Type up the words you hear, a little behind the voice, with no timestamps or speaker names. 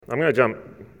I'm going to jump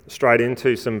straight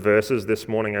into some verses this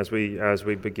morning as we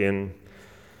begin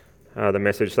the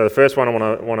message. So the first one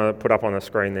I want to put up on the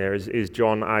screen there is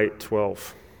John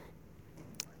 8:12,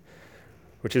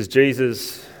 which is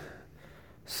Jesus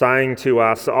saying to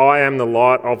us, "I am the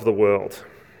light of the world.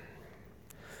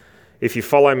 If you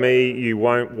follow me, you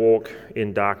won't walk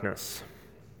in darkness,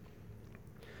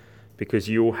 because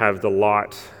you'll have the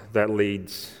light that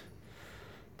leads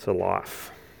to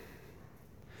life."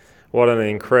 What an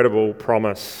incredible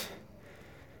promise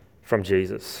from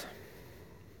Jesus.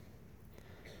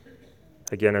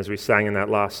 Again, as we sang in that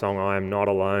last song, I am not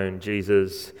alone.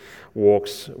 Jesus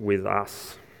walks with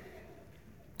us.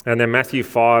 And then Matthew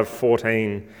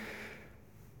 5:14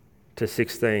 to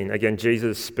 16. Again,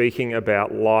 Jesus speaking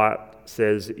about light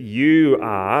says, "You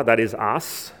are," that is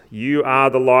us, "you are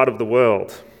the light of the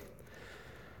world,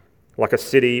 like a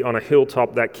city on a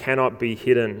hilltop that cannot be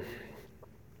hidden.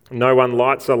 No one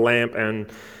lights a lamp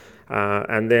and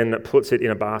then puts it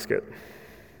in a basket.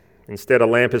 Instead, a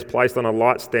lamp is placed on a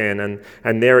light stand,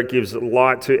 and there it gives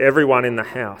light to everyone in the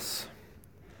house.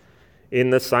 In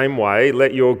the same way,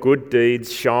 let your good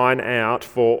deeds shine out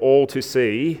for all to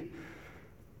see,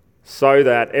 so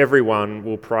that everyone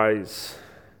will praise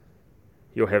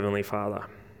your heavenly Father."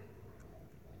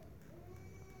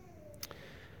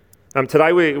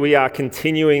 Today we are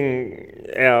continuing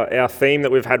our theme that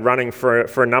we've had running for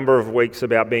a number of weeks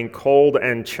about being called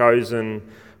and chosen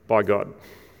by God.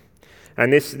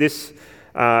 And this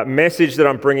message that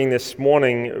I'm bringing this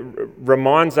morning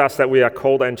reminds us that we are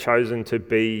called and chosen to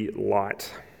be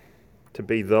light, to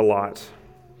be the light.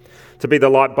 To be the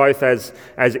light both as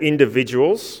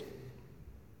individuals,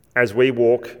 as we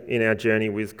walk in our journey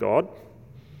with God,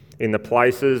 in the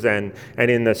places and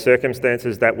in the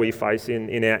circumstances that we face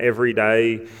in our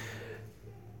everyday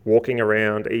walking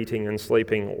around, eating and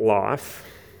sleeping life,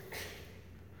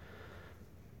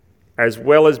 as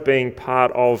well as being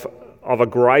part of a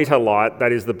greater light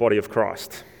that is the body of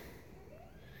Christ.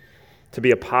 To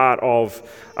be a part of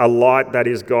a light that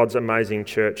is God's amazing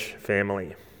church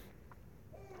family.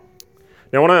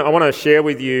 Now I want to share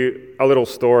with you a little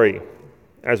story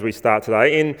as we start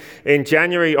today. In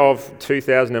January of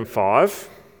 2005,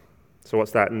 so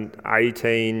what's that,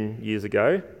 18 years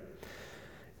ago,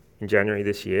 in January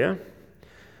this year,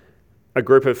 a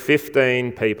group of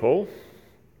 15 people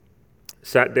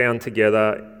sat down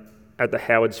together at the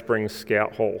Howard Springs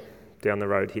Scout Hall down the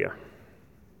road here.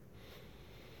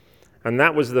 And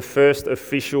that was the first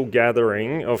official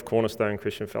gathering of Cornerstone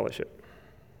Christian Fellowship.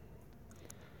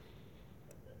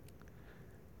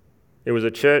 It was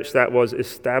a church that was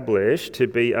established to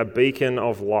be a beacon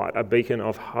of light, a beacon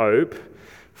of hope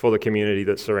for the community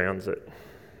that surrounds it.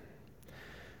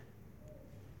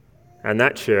 And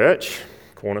that church,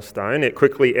 Cornerstone, it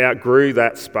quickly outgrew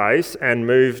that space and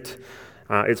moved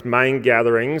its main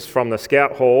gatherings from the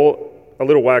Scout Hall a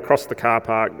little way across the car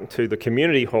park to the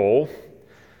community hall.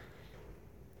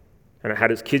 And it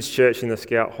had its kids' church in the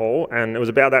Scout Hall. And it was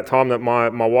about that time that my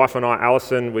wife and I,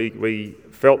 Alison, we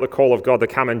felt the call of God to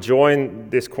come and join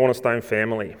this Cornerstone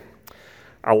family,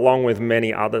 along with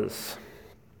many others.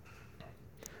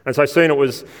 And so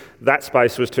soon that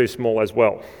space was too small as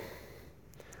well.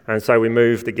 And so we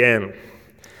moved again.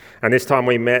 And this time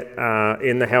we met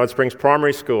in the Howard Springs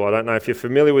Primary School. I don't know if you're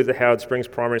familiar with the Howard Springs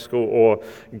Primary School or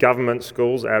government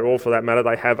schools at all for that matter.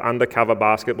 They have undercover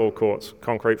basketball courts,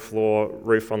 concrete floor,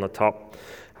 roof on the top.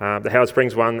 The Howard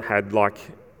Springs one had like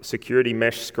security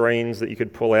mesh screens that you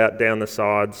could pull out down the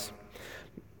sides.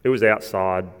 It was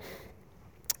outside.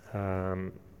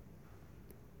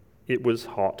 It was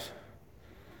hot.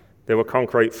 There were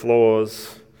concrete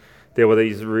floors. There were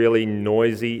these really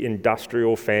noisy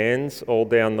industrial fans all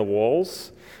down the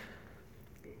walls.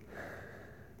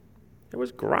 It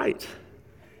was great.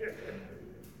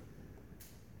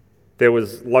 There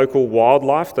was local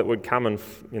wildlife that would come and,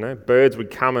 birds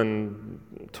would come and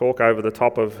talk over the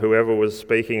top of whoever was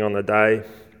speaking on the day.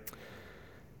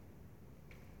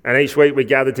 And each week we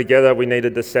gathered together, we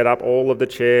needed to set up all of the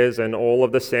chairs and all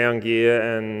of the sound gear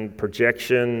and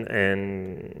projection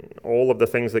and all of the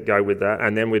things that go with that.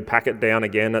 And then we'd pack it down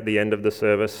again at the end of the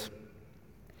service.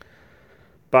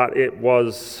 But it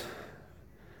was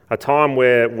a time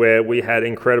where we had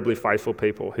incredibly faithful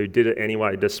people who did it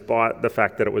anyway, despite the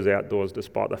fact that it was outdoors,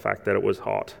 despite the fact that it was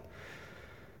hot.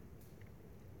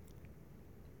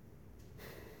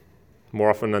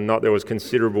 More often than not, there was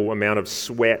considerable amount of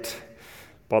sweat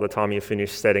by the time you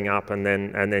finish setting up, and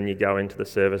then you go into the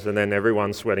service, and then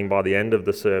everyone's sweating by the end of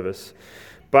the service.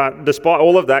 But despite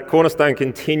all of that, Cornerstone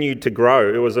continued to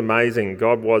grow. It was amazing.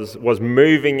 God was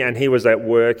moving, and he was at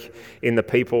work in the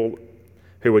people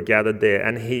who were gathered there.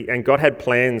 And God had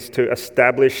plans to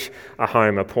establish a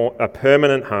home, a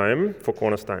permanent home for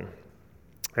Cornerstone.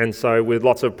 And so with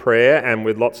lots of prayer and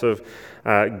with lots of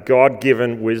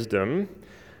God-given wisdom,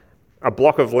 a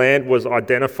block of land was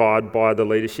identified by the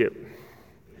leadership.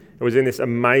 It was in this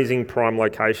amazing prime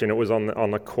location. It was on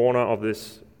the corner of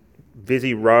this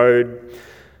busy road,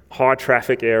 high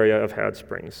traffic area of Howard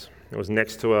Springs. It was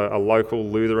next to a local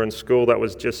Lutheran school that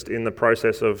was just in the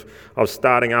process of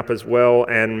starting up as well.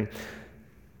 And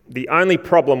the only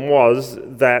problem was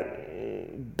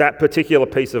that particular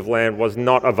piece of land was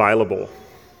not available.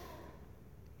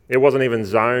 It wasn't even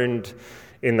zoned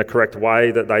in the correct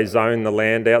way that they zone the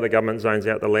land out. The government zones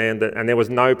out the land, and there was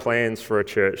no plans for a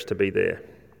church to be there.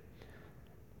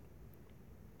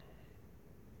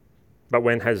 But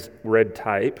when has red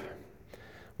tape,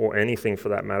 or anything for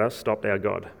that matter, stopped our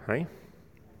God, hey?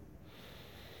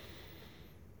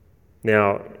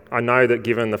 Now, I know that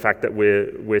given the fact that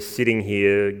we're sitting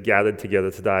here gathered together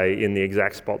today in the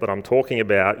exact spot that I'm talking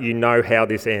about, you know how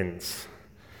this ends.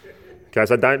 Okay,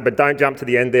 so don't jump to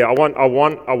the end there. I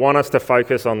want us to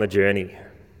focus on the journey,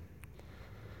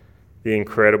 the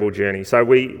incredible journey. So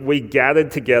we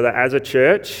gathered together as a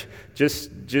church,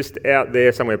 just out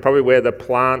there somewhere, probably where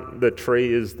the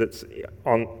tree is that's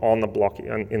on the block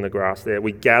in the grass there.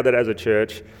 We gathered as a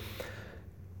church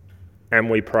and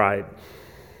we prayed.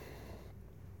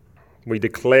 We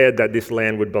declared that this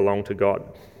land would belong to God,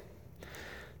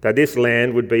 that this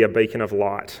land would be a beacon of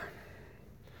light,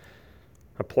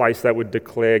 a place that would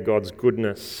declare God's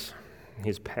goodness,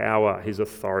 His power, His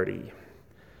authority,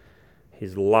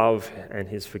 His love and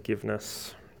His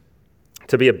forgiveness,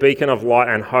 to be a beacon of light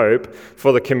and hope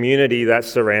for the community that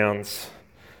surrounds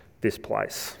this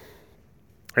place.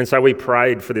 And so we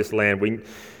prayed for this land.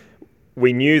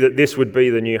 We knew that this would be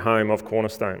the new home of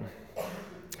Cornerstone.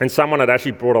 And someone had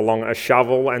actually brought along a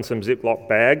shovel and some Ziploc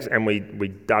bags, and we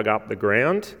dug up the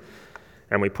ground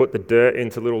and we put the dirt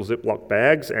into little Ziploc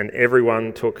bags, and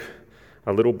everyone took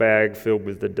a little bag filled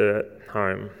with the dirt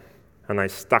home and they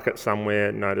stuck it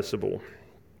somewhere noticeable.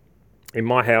 In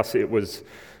my house, it was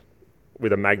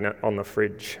with a magnet on the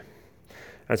fridge.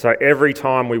 And so every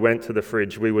time we went to the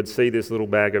fridge, we would see this little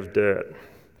bag of dirt,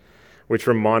 which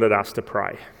reminded us to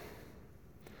pray,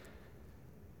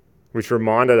 which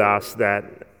reminded us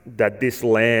that this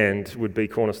land would be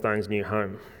Cornerstone's new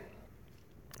home.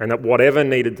 And that whatever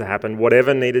needed to happen,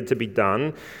 whatever needed to be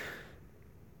done,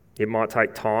 it might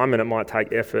take time and it might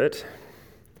take effort,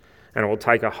 and it will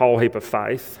take a whole heap of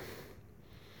faith,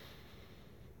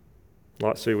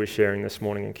 like Sue was sharing this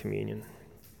morning in communion.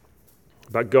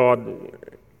 But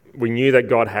we knew that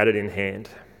God had it in hand.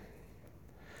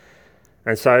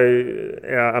 And so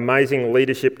our amazing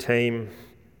leadership team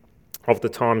of the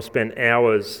time spent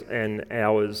hours and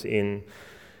hours in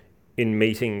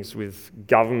meetings with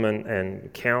government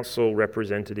and council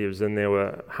representatives, and there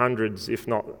were hundreds, if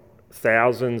not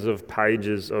thousands of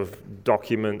pages of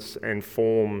documents and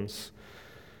forms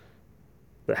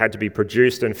that had to be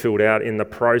produced and filled out in the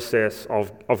process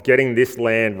of getting this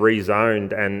land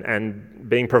rezoned and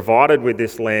being provided with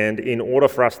this land in order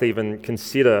for us to even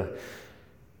consider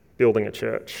building a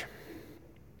church.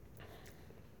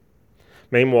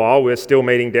 Meanwhile, we're still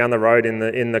meeting down the road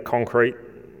in the concrete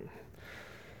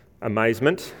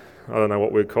amazement. I don't know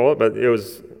what we'd call it, but it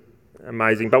was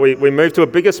amazing. But we moved to a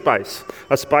bigger space,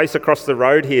 a space across the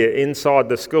road here inside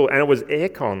the school, and it was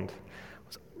air-conned. It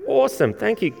was awesome,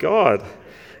 thank you God.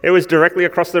 It was directly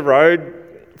across the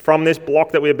road from this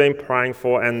block that we had been praying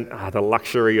for, and the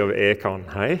luxury of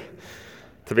aircon, hey?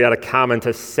 To be able to come and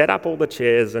to set up all the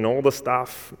chairs and all the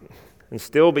stuff and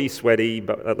still be sweaty,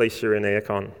 but at least you're in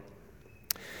aircon.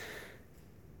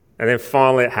 And then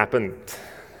finally it happened.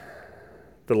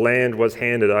 The land was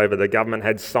handed over. The government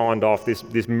had signed off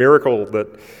this miracle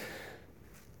that...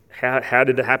 How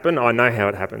did it happen? I know how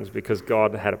it happens, because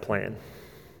God had a plan.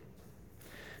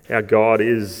 Our God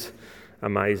is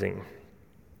amazing.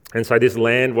 And so this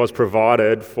land was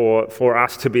provided for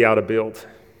us to be able to build.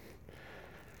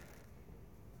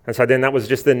 And so then that was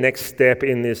just the next step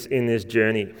in this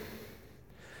journey.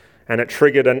 And it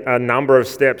triggered a number of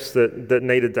steps that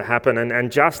needed to happen.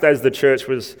 And just as the church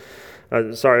was...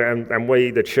 and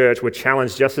we, the church, were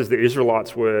challenged just as the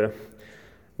Israelites were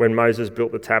when Moses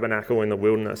built the tabernacle in the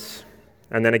wilderness.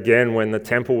 And then again, when the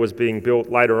temple was being built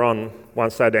later on,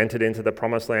 once they'd entered into the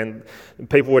promised land,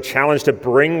 people were challenged to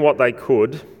bring what they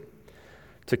could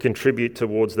to contribute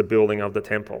towards the building of the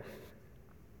temple.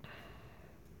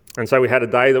 And so we had a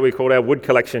day that we called our wood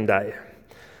collection day,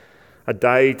 a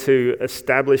day to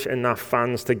establish enough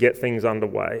funds to get things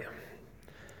underway,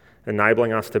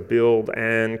 enabling us to build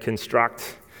and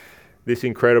construct this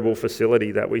incredible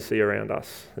facility that we see around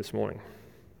us this morning.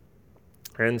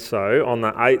 And so on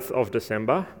the 8th of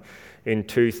December in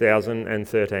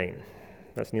 2013,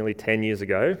 that's nearly 10 years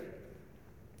ago,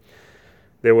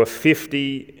 there were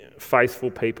 50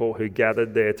 faithful people who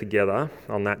gathered there together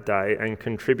on that day and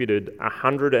contributed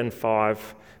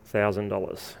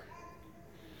 $105,000.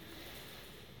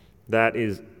 That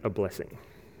is a blessing.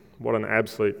 What an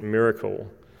absolute miracle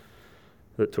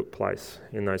that took place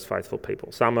in those faithful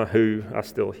people. Some are who are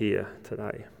still here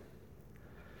today.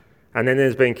 And then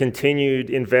there's been continued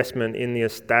investment in the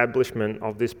establishment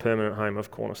of this permanent home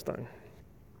of Cornerstone.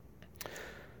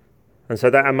 And so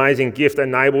that amazing gift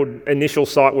enabled initial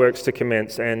site works to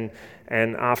commence, and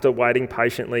after waiting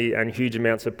patiently and huge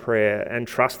amounts of prayer and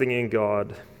trusting in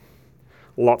God,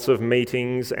 lots of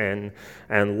meetings and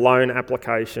loan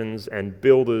applications and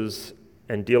builders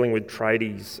and dealing with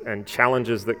tradies and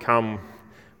challenges that come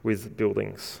with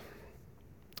buildings.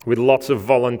 With lots of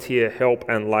volunteer help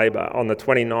and labour, on the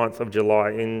 29th of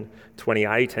July in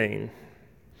 2018,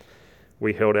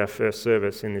 we held our first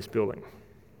service in this building.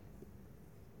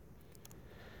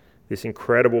 This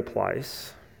incredible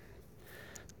place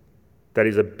that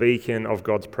is a beacon of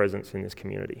God's presence in this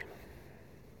community,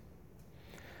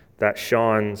 that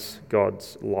shines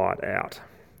God's light out.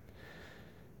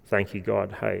 Thank you,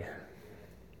 God. Hey.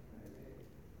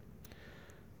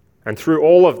 And through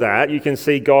all of that, you can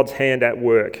see God's hand at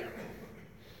work.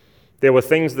 There were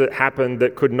things that happened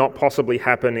that could not possibly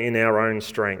happen in our own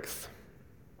strength.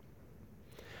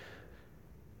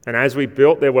 And as we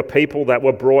built, there were people that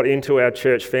were brought into our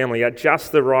church family at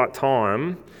just the right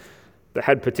time that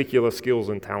had particular skills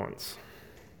and talents,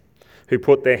 who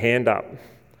put their hand up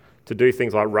to do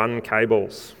things like run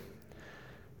cables,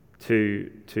 to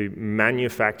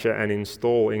manufacture and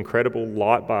install incredible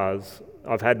light bars.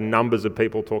 I've had numbers of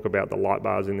people talk about the light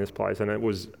bars in this place, and it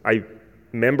was a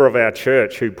member of our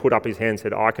church who put up his hand and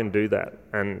said, I can do that.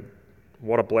 And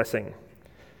what a blessing.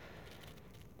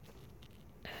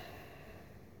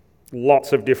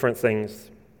 Lots of different things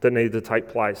that needed to take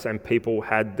place, and people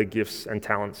had the gifts and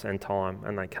talents and time,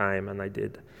 and they came and they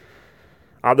did.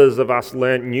 Others of us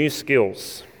learnt new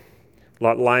skills,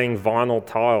 like laying vinyl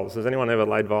tiles. Has anyone ever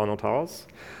laid vinyl tiles?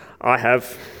 I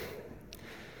have.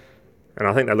 And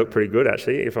I think they look pretty good,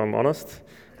 actually, if I'm honest.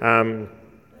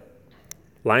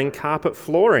 Laying carpet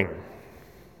flooring.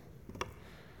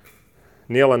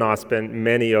 Neil and I spent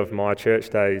many of my church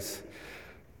days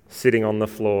sitting on the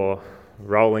floor,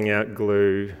 rolling out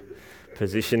glue,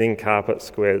 positioning carpet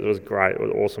squares. It was great. It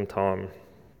was an awesome time.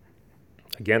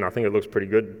 Again, I think it looks pretty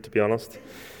good, to be honest.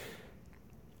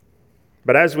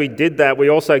 But as we did that, we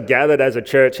also gathered as a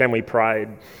church and we prayed.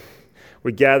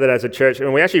 We gathered as a church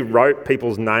and we actually wrote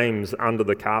people's names under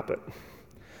the carpet.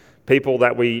 People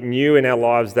that we knew in our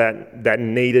lives that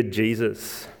needed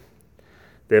Jesus.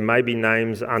 There may be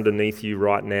names underneath you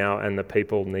right now, and the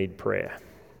people need prayer.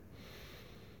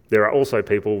 There are also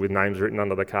people with names written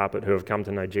under the carpet who have come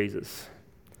to know Jesus.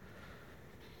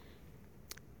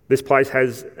 This place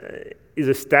is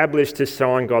established to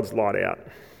shine God's light out.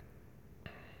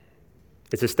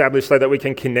 It's established so that we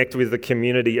can connect with the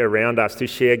community around us to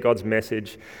share God's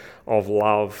message of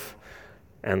love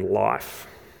and life.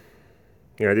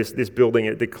 You know, this building,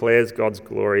 it declares God's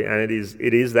glory, and it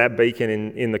is that beacon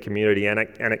in the community, and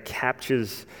it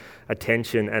captures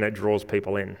attention and it draws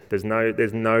people in. There's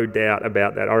no doubt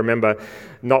about that. I remember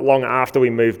not long after we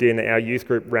moved in, our youth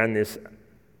group ran this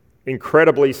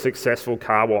incredibly successful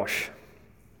car wash.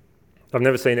 I've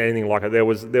never seen anything like it. There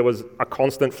was a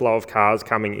constant flow of cars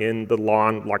coming in. The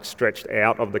line stretched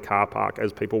out of the car park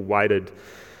as people waited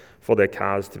for their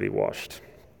cars to be washed.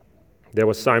 There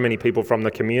were so many people from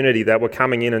the community that were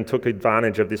coming in and took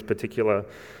advantage of this particular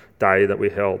day that we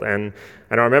held. And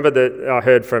I remember that I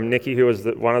heard from Nikki, who was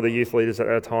one of the youth leaders at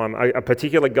the time, a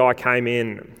particular guy came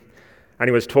in and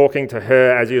he was talking to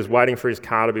her as he was waiting for his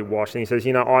car to be washed. And he says,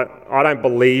 I don't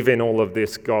believe in all of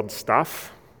this God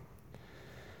stuff.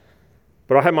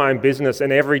 But I have my own business,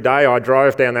 and every day I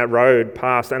drive down that road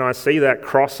past and I see that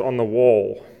cross on the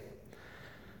wall.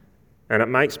 And it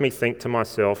makes me think to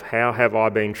myself, how have I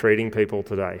been treating people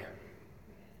today?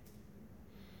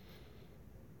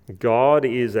 God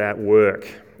is at work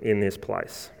in this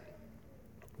place.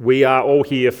 We are all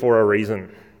here for a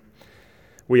reason.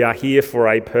 We are here for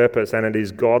a purpose, and it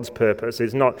is God's purpose.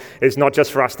 It's not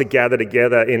just for us to gather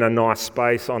together in a nice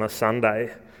space on a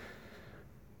Sunday,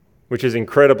 which is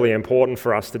incredibly important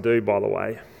for us to do, by the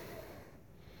way.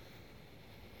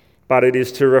 But it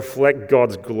is to reflect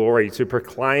God's glory, to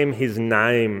proclaim his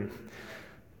name,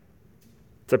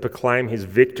 to proclaim his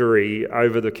victory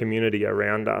over the community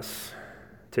around us,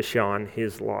 to shine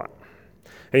his light.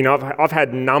 You know, I've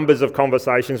had numbers of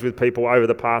conversations with people over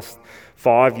the past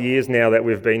 5 years now that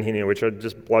we've been here, which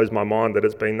just blows my mind that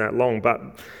it's been that long.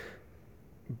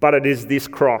 But it is this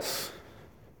cross.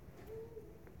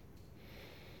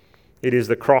 It is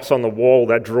the cross on the wall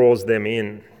that draws them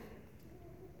in.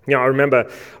 You know, I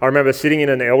remember sitting in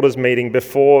an elders meeting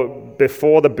before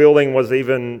the building was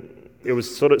even. It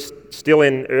was sort of still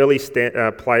in early stages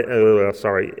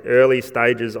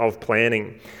of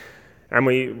planning. And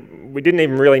we didn't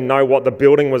even really know what the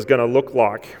building was going to look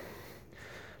like.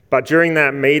 But during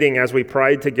that meeting, as we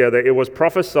prayed together, it was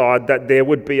prophesied that there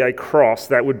would be a cross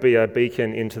that would be a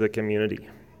beacon into the community.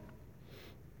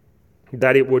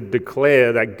 That it would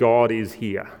declare that God is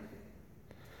here.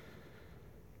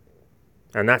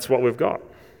 And that's what we've got.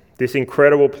 This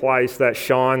incredible place that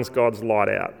shines God's light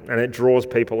out and it draws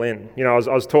people in. You know,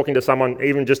 I was talking to someone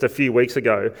even just a few weeks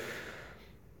ago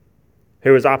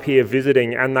who was up here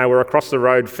visiting, and they were across the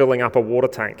road filling up a water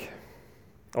tank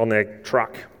on their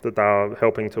truck that they were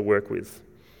helping to work with.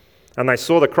 And they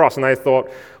saw the cross and they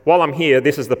thought, while I'm here,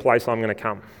 this is the place I'm going to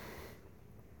come.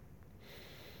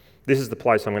 This is the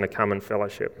place I'm going to come and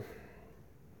fellowship.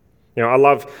 You know,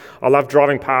 I love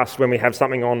driving past when we have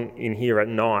something on in here at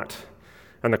night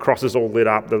and the cross is all lit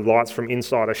up, the lights from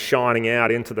inside are shining out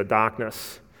into the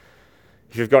darkness.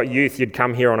 If you've got youth, you'd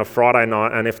come here on a Friday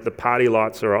night, and if the party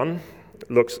lights are on, it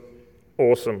looks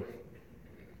awesome.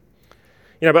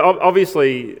 You know, but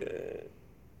obviously,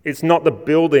 it's not the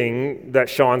building that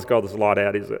shines God's light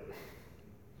out, is it?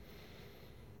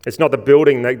 It's not the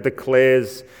building that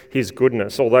declares his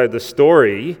goodness, although the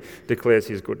story declares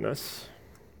his goodness,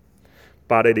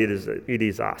 but it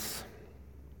is us.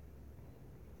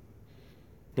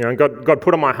 You know, God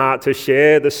put on my heart to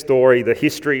share the story, the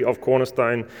history of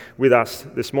Cornerstone with us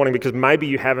this morning, because maybe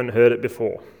you haven't heard it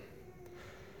before.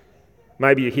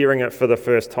 Maybe you're hearing it for the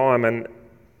first time, and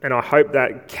I hope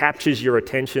that captures your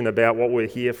attention about what we're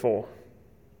here for.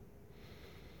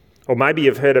 Or maybe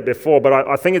you've heard it before, but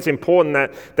I think it's important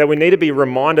that we need to be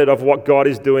reminded of what God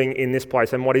is doing in this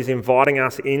place and what he's inviting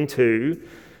us into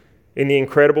in the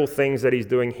incredible things that he's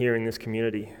doing here in this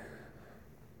community.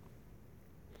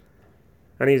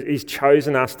 And he's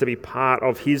chosen us to be part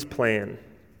of his plan.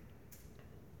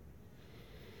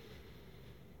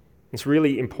 It's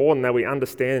really important that we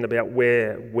understand about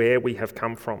where we have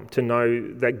come from, to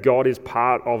know that God is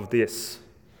part of this.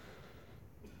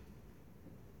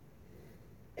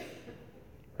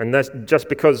 And that's just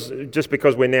because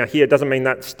we're now here doesn't mean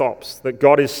that stops. That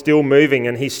God is still moving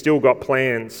and he's still got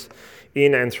plans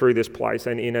in and through this place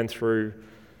and in and through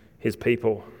his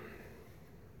people.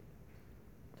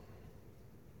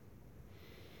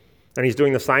 And he's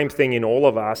doing the same thing in all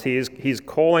of us. He's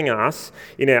calling us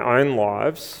in our own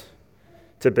lives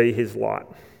to be his light.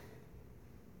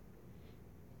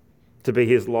 To be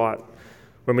his light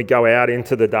when we go out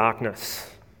into the darkness.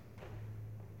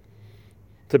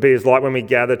 To be his light when we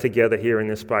gather together here in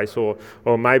this space, or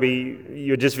maybe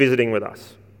you're just visiting with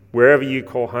us. Wherever you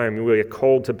call home, we are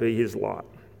called to be his light.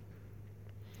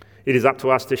 It is up to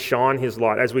us to shine his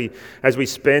light as we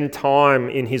spend time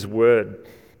in his word.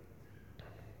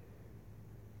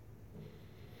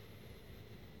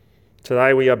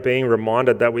 Today we are being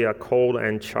reminded that we are called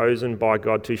and chosen by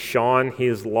God to shine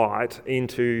his light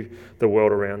into the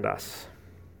world around us.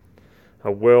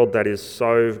 A world that is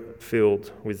so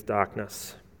filled with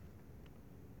darkness.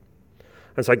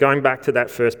 And so going back to that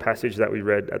first passage that we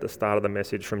read at the start of the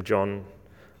message from John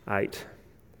 8,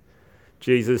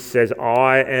 Jesus says,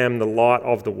 "I am the light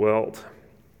of the world.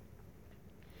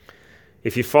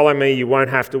 If you follow me, you won't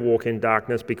have to walk in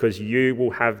darkness because you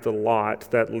will have the light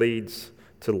that leads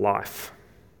to life."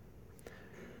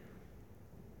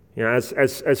 You know,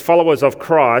 as followers of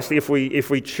Christ, if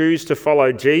we choose to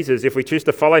follow Jesus, if we choose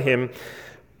to follow him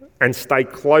and stay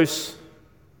close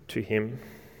to him,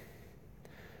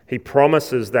 he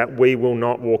promises that we will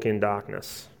not walk in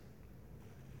darkness.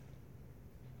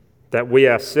 That we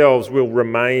ourselves will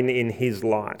remain in his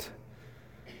light.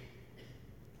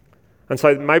 And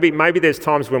so maybe there's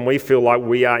times when we feel like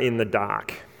we are in the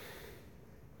dark.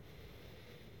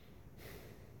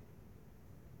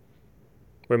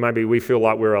 Where maybe we feel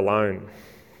like we're alone.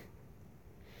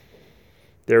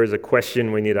 There is a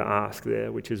question we need to ask there,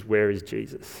 which is, where is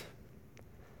Jesus?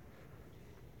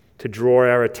 To draw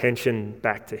our attention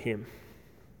back to him.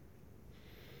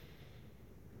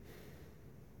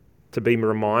 To be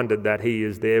reminded that he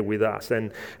is there with us.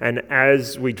 And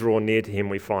as we draw near to him,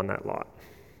 we find that light.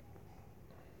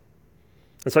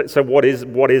 And so what is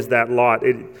that light?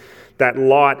 That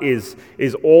light is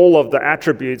all of the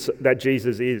attributes that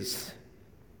Jesus is.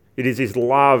 It is his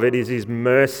love, it is his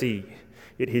mercy,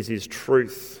 it is his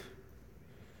truth.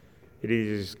 It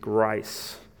is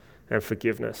grace and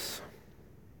forgiveness.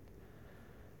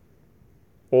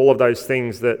 All of those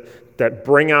things that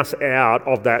bring us out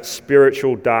of that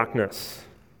spiritual darkness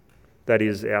that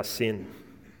is our sin.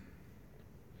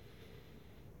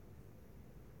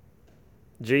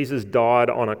 Jesus died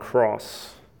on a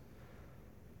cross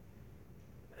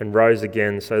and rose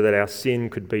again so that our sin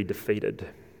could be defeated.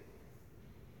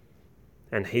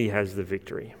 And he has the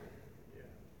victory.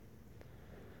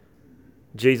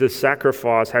 Jesus'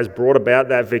 sacrifice has brought about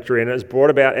that victory, and it has brought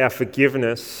about our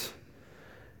forgiveness,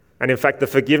 and in fact the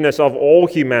forgiveness of all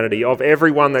humanity, of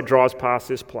everyone that drives past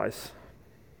this place.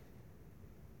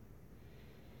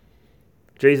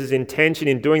 Jesus' intention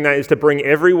in doing that is to bring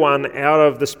everyone out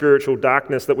of the spiritual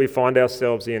darkness that we find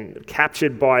ourselves in,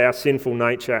 captured by our sinful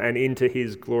nature, and into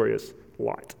his glorious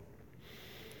light.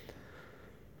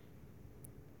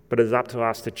 But it's up to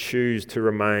us to choose to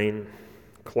remain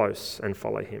close and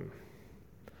follow him.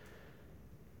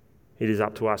 It is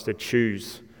up to us to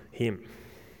choose him,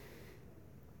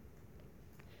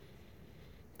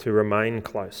 to remain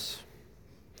close.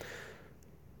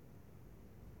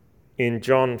 In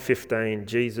John 15,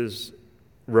 Jesus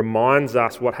reminds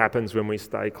us what happens when we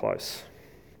stay close,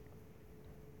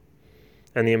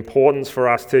 and the importance for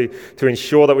us to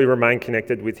ensure that we remain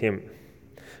connected with him.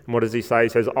 And what does he say? He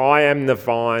says, "I am the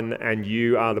vine and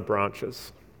you are the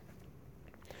branches.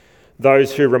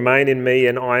 Those who remain in me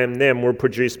and I in them will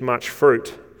produce much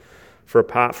fruit, for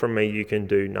apart from me you can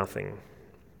do nothing."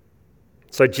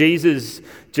 So Jesus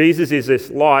is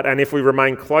this light, and if we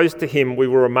remain close to him, we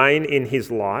will remain in his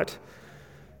light.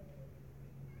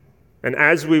 And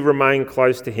as we remain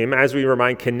close to him, as we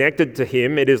remain connected to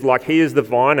him, it is like he is the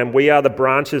vine and we are the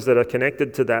branches that are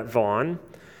connected to that vine.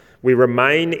 We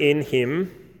remain in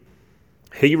him,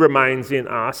 he remains in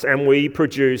us, and we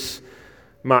produce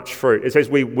much fruit. It says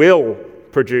we will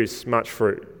produce much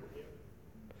fruit.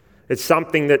 It's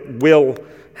something that will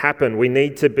happen. We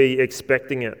need to be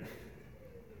expecting it.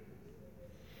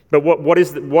 But what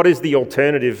is the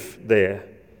alternative there?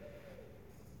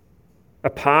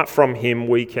 Apart from him,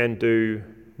 we can do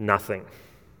nothing.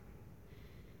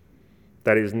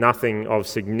 That is nothing of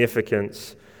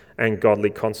significance and godly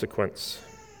consequence.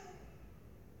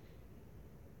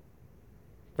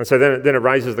 And so then it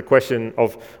raises the question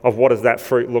of what does that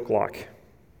fruit look like?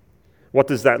 What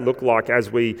does that look like as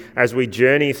we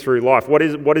journey through life? What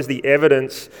is the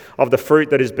evidence of the fruit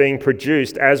that is being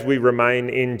produced as we remain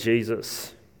in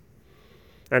Jesus?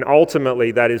 And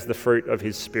ultimately, that is the fruit of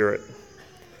his Spirit.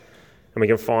 And we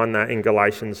can find that in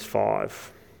Galatians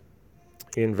 5,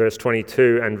 in verse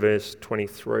 22 and verse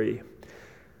 23,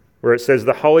 where it says,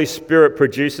 "The Holy Spirit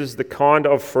produces this kind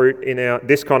of fruit in our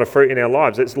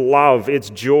lives. It's love, it's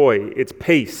joy, it's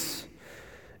peace,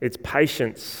 it's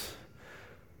patience,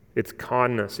 it's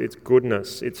kindness, it's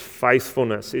goodness, it's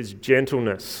faithfulness, it's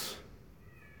gentleness,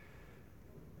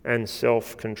 and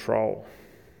self-control."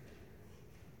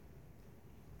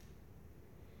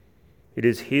 It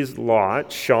is his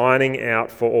light shining out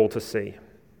for all to see.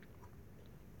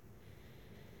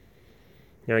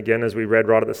 Again, as we read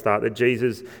right at the start, that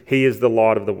Jesus, he is the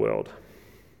light of the world.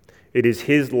 It is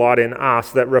his light in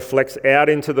us that reflects out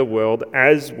into the world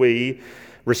as we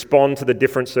respond to the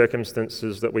different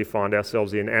circumstances that we find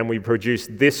ourselves in, and we produce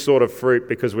this sort of fruit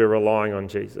because we're relying on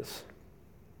Jesus.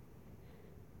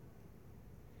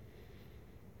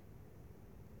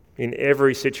 In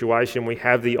every situation, we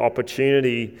have the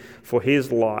opportunity for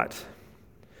his light,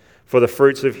 for the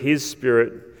fruits of his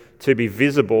Spirit to be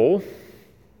visible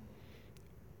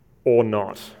or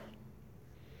not,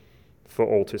 for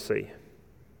all to see.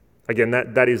 Again,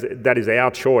 that is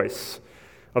our choice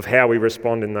of how we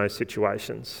respond in those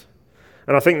situations.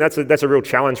 And I think that's a real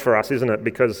challenge for us, isn't it?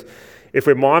 Because if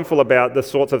we're mindful about the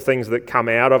sorts of things that come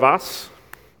out of us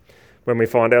when we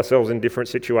find ourselves in different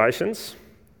situations,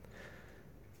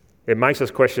 it makes us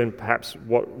question perhaps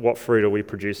what fruit are we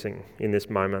producing in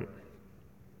this moment.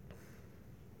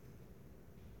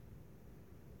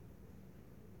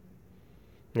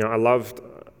 I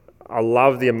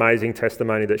love the amazing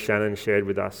testimony that Shannon shared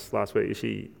with us last week.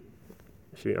 She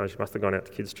must have gone out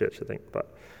to kids' church, I think.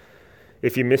 But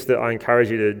if you missed it, I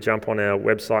encourage you to jump on our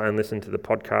website and listen to the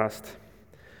podcast.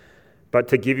 But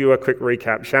to give you a quick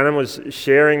recap, Shannon was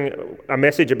sharing a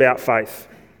message about faith.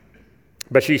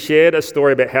 But she shared a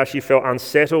story about how she felt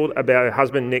unsettled about her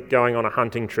husband Nick going on a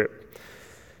hunting trip.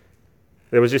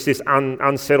 There was just this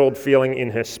unsettled feeling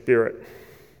in her spirit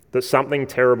that something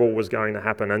terrible was going to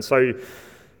happen. And so,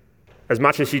 as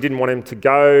much as she didn't want him to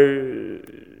go,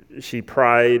 she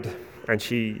prayed and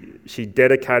she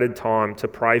dedicated time to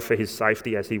pray for his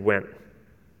safety as he went.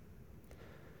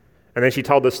 And then she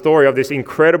told the story of this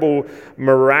incredible,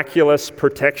 miraculous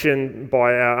protection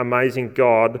by our amazing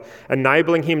God,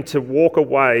 enabling him to walk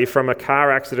away from a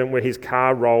car accident where his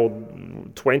car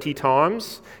rolled 20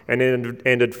 times and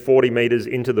ended 40 metres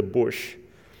into the bush.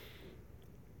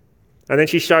 And then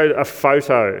she showed a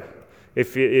photo.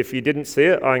 If you didn't see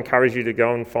it, I encourage you to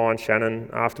go and find Shannon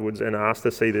afterwards and ask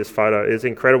to see this photo. It's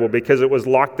incredible because it was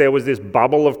like there was this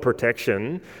bubble of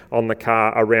protection on the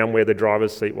car around where the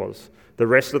driver's seat was. The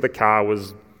rest of the car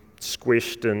was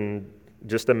squished and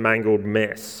just a mangled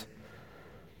mess.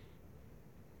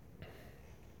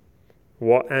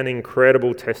 What an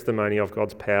incredible testimony of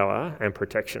God's power and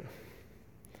protection.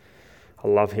 I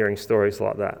love hearing stories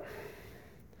like that.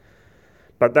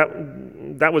 But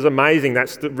that was amazing.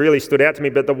 That really stood out to me.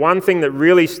 But the one thing that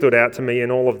really stood out to me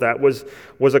in all of that was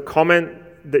a comment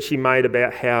that she made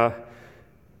about how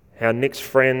Nick's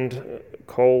friend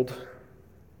called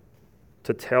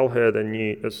to tell her the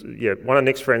news. One of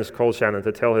Nick's friends called Shannon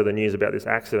to tell her the news about this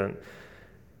accident.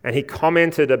 And he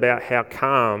commented about how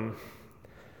calm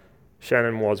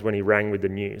Shannon was when he rang with the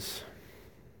news.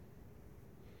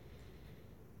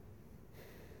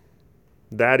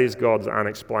 That is God's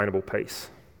unexplainable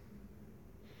peace.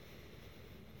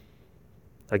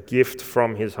 A gift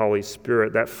from his Holy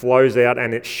Spirit that flows out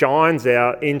and it shines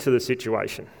out into the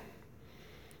situation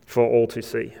for all to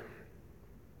see.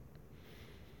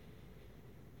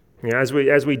 You know,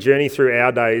 as we journey through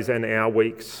our days and our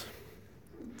weeks,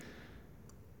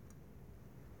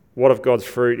 what of God's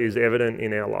fruit is evident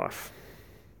in our life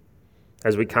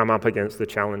as we come up against the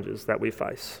challenges that we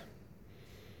face?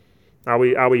 Are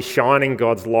we shining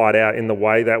God's light out in the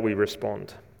way that we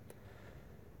respond?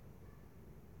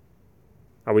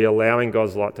 Are we allowing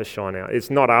God's light to shine out?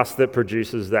 It's not us that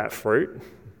produces that fruit.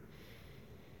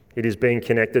 It is being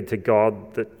connected to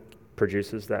God that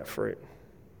produces that fruit.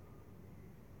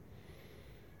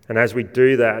 And as we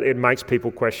do that, it makes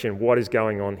people question, what is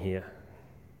going on here?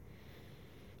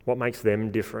 What makes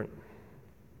them different?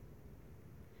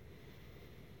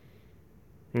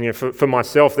 And, you know, for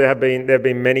myself, there have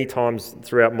been many times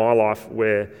throughout my life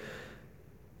where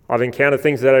I've encountered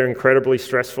things that are incredibly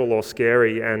stressful or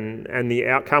scary, and the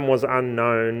outcome was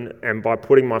unknown. And by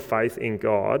putting my faith in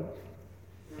God,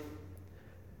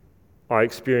 I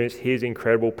experienced his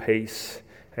incredible peace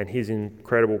and his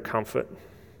incredible comfort,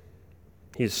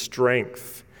 his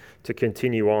strength to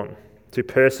continue on, to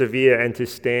persevere and to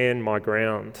stand my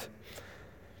ground.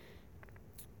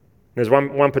 There's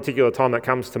one particular time that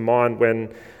comes to mind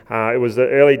when it was the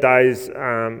early days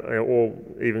or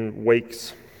even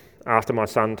weeks after my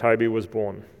son Toby was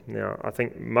born. Now, I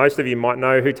think most of you might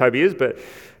know who Toby is, but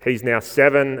he's now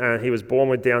 7 and he was born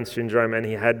with Down syndrome and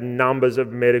he had numbers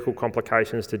of medical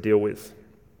complications to deal with.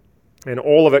 And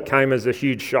all of it came as a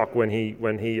huge shock when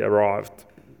he arrived.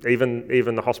 Even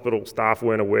the hospital staff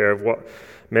weren't aware of what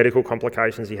medical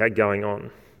complications he had going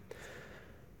on.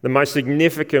 The most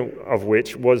significant of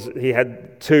which was he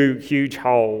had 2 huge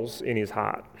holes in his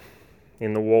heart,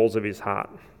 in the walls of his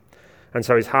heart. And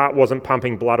so his heart wasn't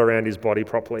pumping blood around his body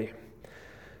properly.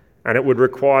 And it would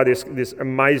require this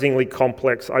amazingly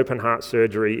complex open heart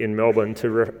surgery in Melbourne to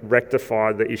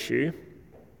rectify the issue,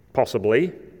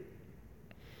 possibly.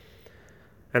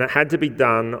 And it had to be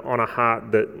done on a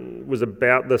heart that was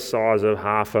about the size of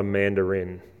half a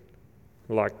mandarin.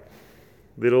 Like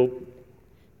little,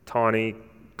 tiny,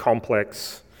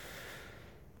 complex,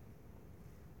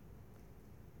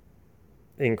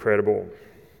 incredible.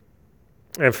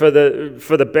 And for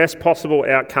the best possible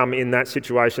outcome in that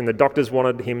situation, the doctors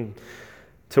wanted him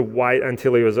to wait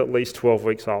until he was at least 12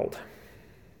 weeks old.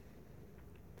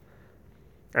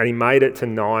 And he made it to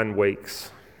 9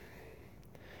 weeks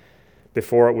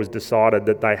before it was decided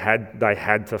that they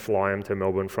had to fly him to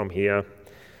Melbourne from here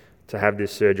to have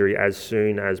this surgery as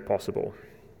soon as possible.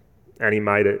 And he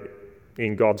made it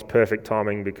in God's perfect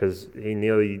timing because he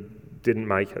nearly didn't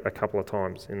make it a couple of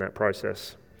times in that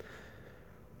process.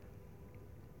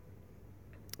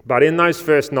 But in those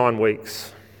first 9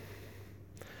 weeks,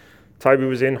 Toby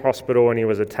was in hospital and he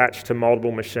was attached to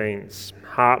multiple machines,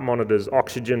 heart monitors,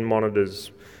 oxygen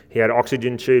monitors. He had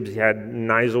oxygen tubes, he had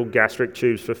nasal gastric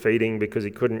tubes for feeding because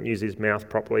he couldn't use his mouth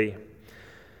properly.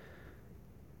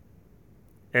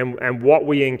 And what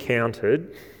we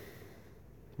encountered,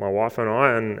 my wife and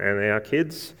I and our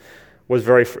kids, was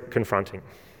very confronting.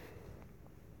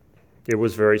 It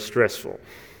was very stressful.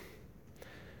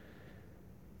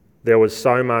 There was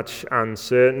so much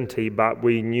uncertainty, but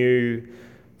we knew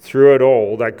through it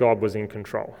all that God was in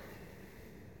control.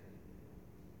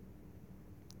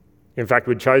 In fact,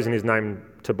 we'd chosen his name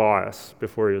Tobias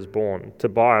before he was born.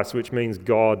 Tobias, which means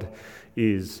God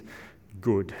is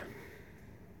good.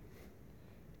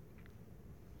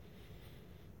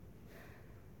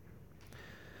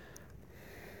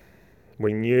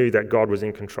 We knew that God was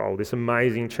in control. This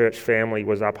amazing church family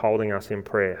was upholding us in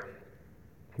prayer.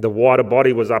 The wider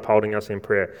body was upholding us in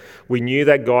prayer. We knew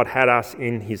that God had us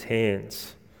in his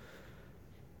hands.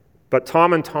 But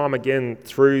time and time again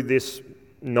through this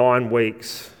 9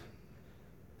 weeks,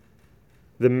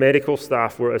 the medical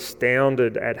staff were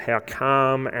astounded at how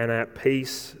calm and at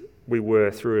peace we were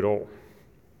through it all.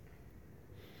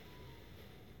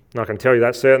 And I can tell you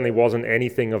that certainly wasn't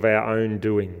anything of our own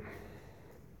doing.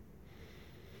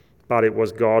 But it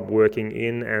was God working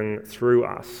in and through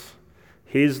us,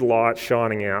 his light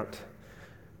shining out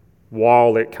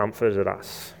while it comforted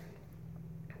us,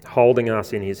 holding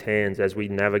us in his hands as we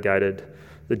navigated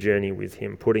the journey with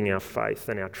him, putting our faith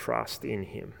and our trust in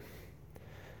him.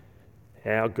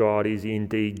 Our God is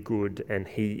indeed good and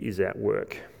he is at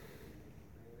work.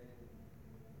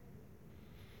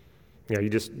 You know, you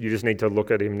just need to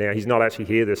look at him now. He's not actually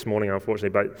here this morning, unfortunately,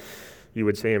 but you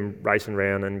would see him racing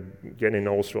around and getting in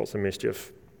all sorts of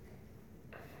mischief.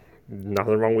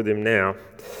 Nothing wrong with him now.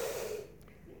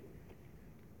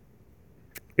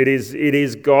 It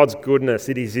is God's goodness,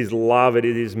 it is his love, it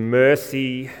is his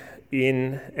mercy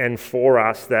in and for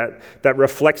us that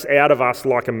reflects out of us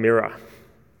like a mirror.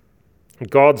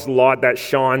 God's light that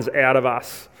shines out of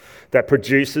us, that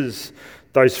produces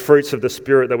those fruits of the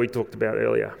Spirit that we talked about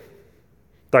earlier.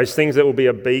 Those things that will be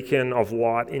a beacon of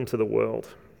light into the world.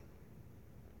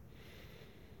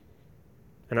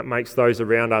 And it makes those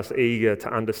around us eager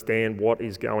to understand what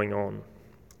is going on.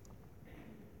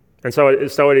 And so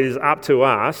it is up to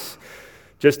us,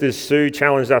 just as Sue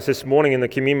challenged us this morning in the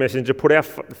communion message, to put our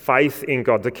faith in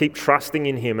God, to keep trusting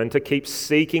in him and to keep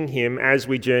seeking him as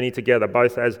we journey together,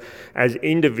 both as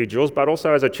individuals but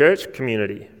also as a church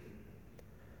community.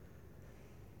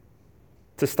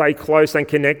 To stay close and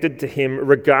connected to him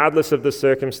regardless of the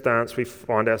circumstance we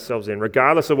find ourselves in,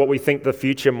 regardless of what we think the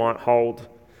future might hold,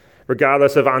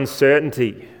 regardless of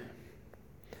uncertainty.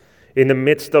 In the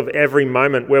midst of every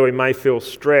moment where we may feel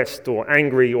stressed or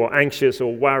angry or anxious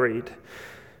or worried,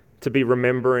 to be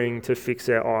remembering to fix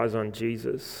our eyes on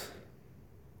Jesus,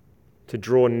 to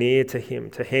draw near to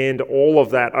him, to hand all of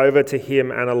that over to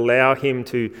him and allow him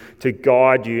to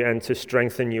guide you and to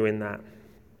strengthen you in that.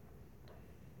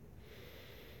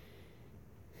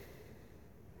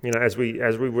 You know, as we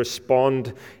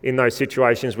respond in those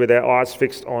situations with our eyes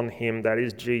fixed on him, that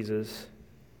is Jesus.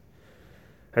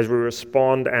 As we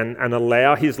respond and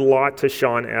allow his light to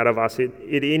shine out of us,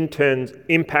 it in turn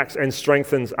impacts and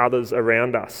strengthens others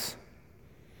around us.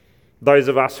 Those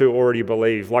of us who already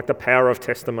believe, like the power of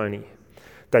testimony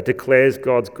that declares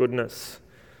God's goodness.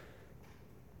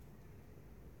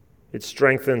 It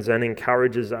strengthens and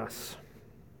encourages us.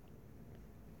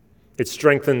 It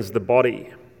strengthens the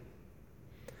body.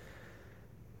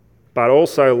 But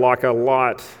also like a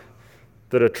light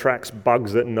that attracts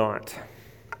bugs at night.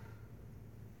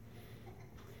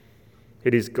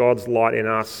 It is God's light in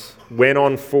us, when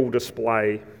on full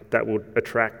display, that will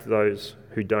attract those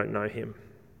who don't know him.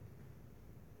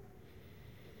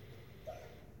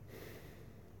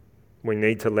 We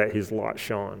need to let his light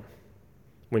shine.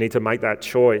 We need to make that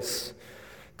choice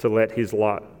to let his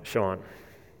light shine.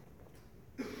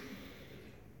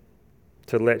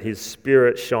 To let his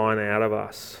Spirit shine out of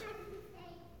us.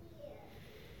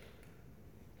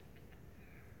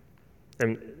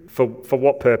 And for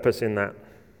what purpose in that?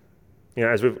 You know,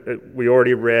 as we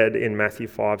already read in Matthew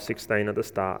 5:16 at the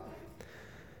start.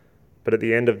 But at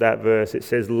the end of that verse, it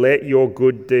says, "Let your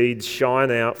good deeds shine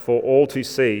out for all to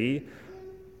see."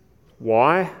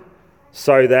 Why?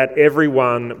 So that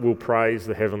everyone will praise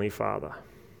the Heavenly Father.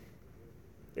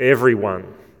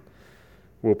 Everyone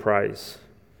will praise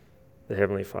the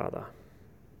Heavenly Father.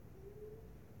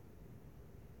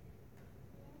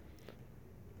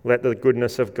 Let the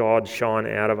goodness of God shine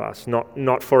out of us,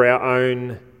 not for our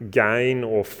own gain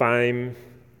or fame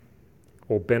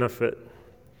or benefit,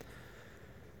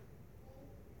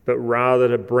 but rather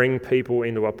to bring people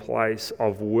into a place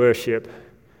of worship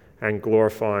and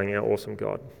glorifying our awesome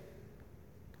God.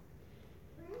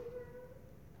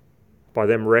 By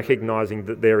them recognizing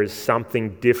that there is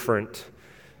something different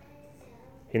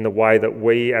in the way that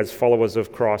we as followers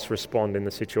of Christ respond in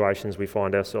the situations we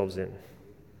find ourselves in.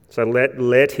 So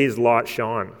let his light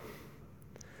shine.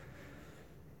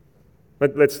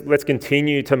 Let's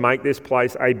continue to make this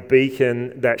place a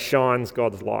beacon that shines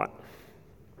God's light.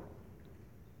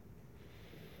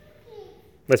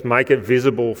 Let's make it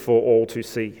visible for all to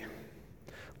see,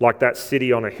 like that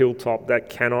city on a hilltop that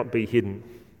cannot be hidden.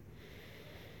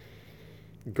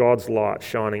 God's light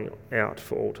shining out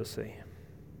for all to see.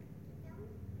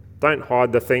 Don't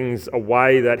hide the things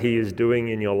away that he is doing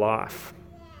in your life.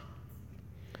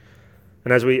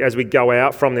 And as we go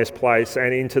out from this place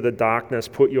and into the darkness,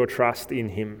 put your trust in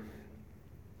him.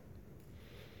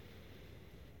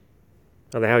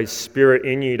 Allow his Spirit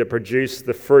in you to produce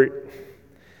the fruit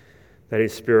that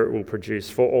his Spirit will produce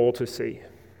for all to see.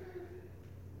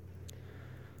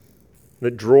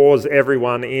 That draws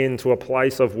everyone into a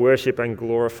place of worship and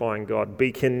glorifying God.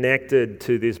 Be connected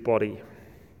to this body.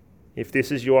 If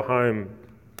this is your home,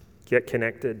 get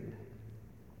connected.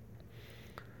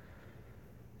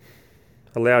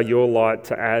 Allow your light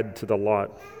to add to the light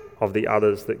of the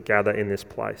others that gather in this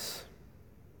place.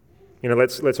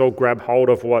 Let's all grab hold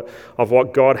of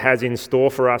what God has in store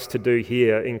for us to do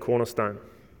here in Cornerstone,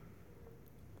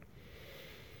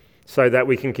 so that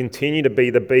we can continue to be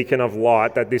the beacon of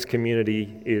light that this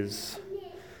community is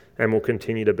and will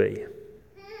continue to be.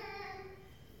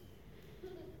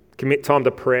 Commit time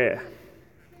to prayer.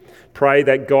 Pray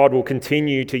that God will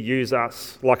continue to use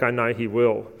us like I know he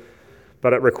will,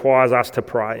 but it requires us to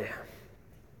pray.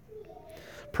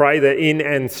 Pray that in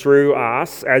and through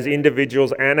us as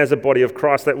individuals and as a body of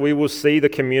Christ, that we will see the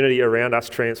community around us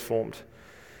transformed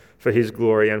for his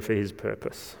glory and for his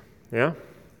purpose. Yeah?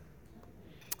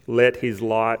 Let his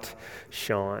light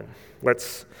shine.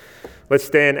 Let's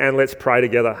stand and let's pray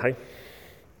together, hey?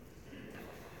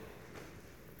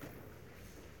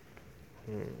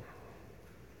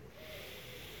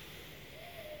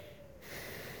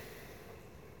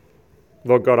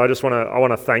 Lord God, I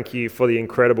want to thank you for the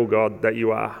incredible God that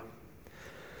you are.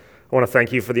 I want to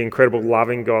thank you for the incredible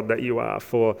loving God that you are,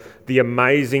 for the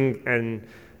amazing and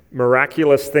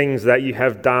miraculous things that you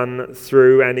have done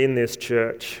through and in this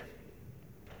church.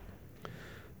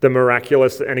 The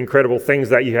miraculous and incredible things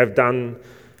that you have done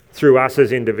through us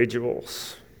as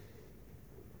individuals.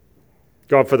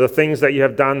 God, for the things that you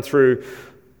have done through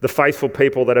the faithful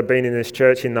people that have been in this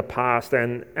church in the past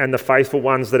and the faithful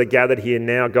ones that are gathered here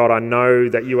now, God, I know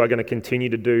that you are going to continue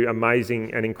to do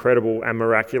amazing and incredible and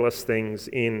miraculous things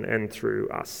in and through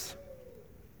us.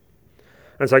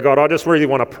 And so, God, I just really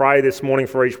want to pray this morning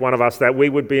for each one of us that we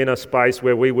would be in a space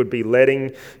where we would be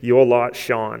letting your light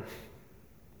shine.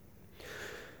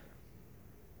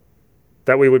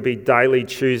 That we would be daily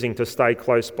choosing to stay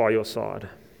close by your side.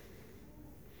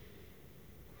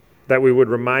 That we would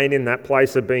remain in that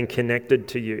place of being connected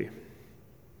to you.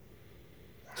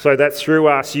 So that through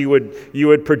us you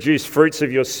would produce fruits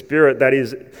of your Spirit that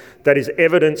is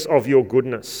evidence of your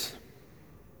goodness,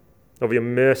 of your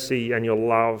mercy and your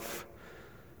love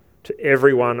to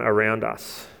everyone around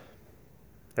us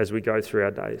as we go through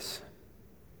our days.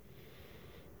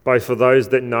 Both for those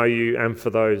that know you and for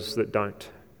those that don't.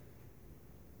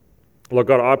 Lord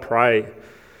God,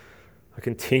 I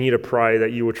continue to pray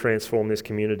that you would transform this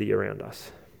community around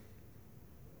us.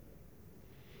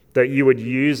 That you would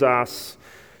use us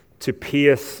to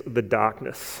pierce the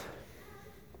darkness.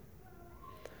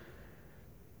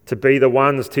 To be the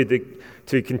ones to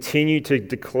continue to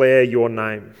declare your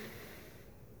name.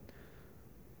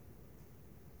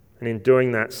 And in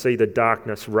doing that, see the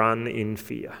darkness run in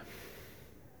fear.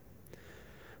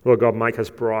 Lord God, make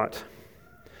us bright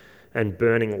and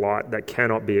burning light that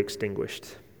cannot be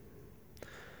extinguished.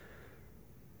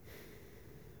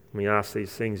 We ask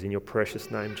these things in your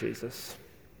precious name, Jesus.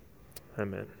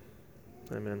 Amen.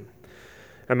 Amen.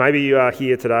 And maybe you are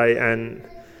here today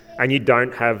and you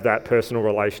don't have that personal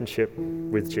relationship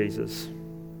with Jesus.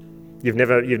 You've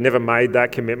never made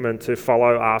that commitment to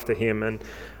follow after him. And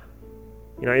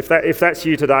if that's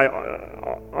you today,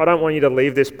 I don't want you to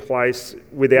leave this place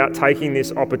without taking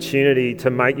this opportunity to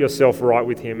make yourself right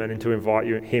with him and to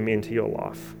invite him into your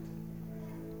life.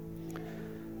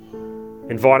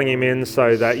 Inviting him in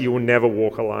so that you will never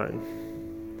walk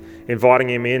alone. Inviting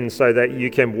him in so that you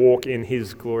can walk in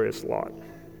his glorious light.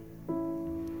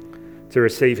 To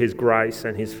receive his grace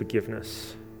and his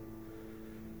forgiveness.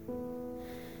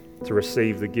 To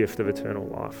receive the gift of eternal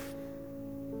life.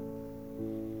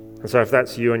 And so if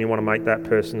that's you and you want to make that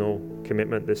personal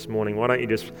commitment this morning, why don't you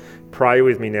just pray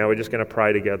with me now? We're just going to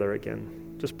pray together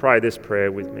again. Just pray this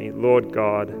prayer with me. Lord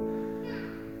God,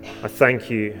 I thank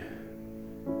you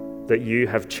that you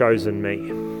have chosen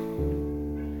me.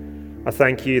 I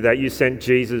thank you that you sent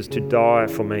Jesus to die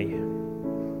for me.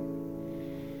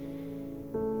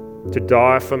 To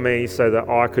die for me so that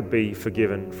I could be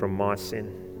forgiven from my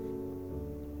sin.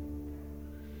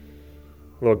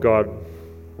 Lord God,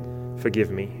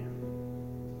 forgive me.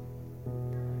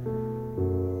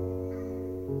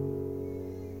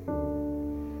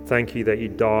 Thank you that you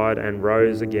died and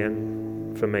rose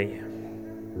again for me.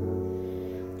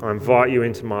 I invite you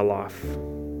into my life.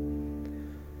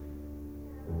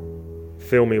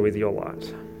 Fill me with your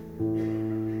light.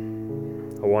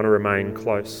 I want to remain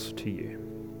close to you.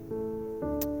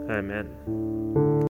 Amen.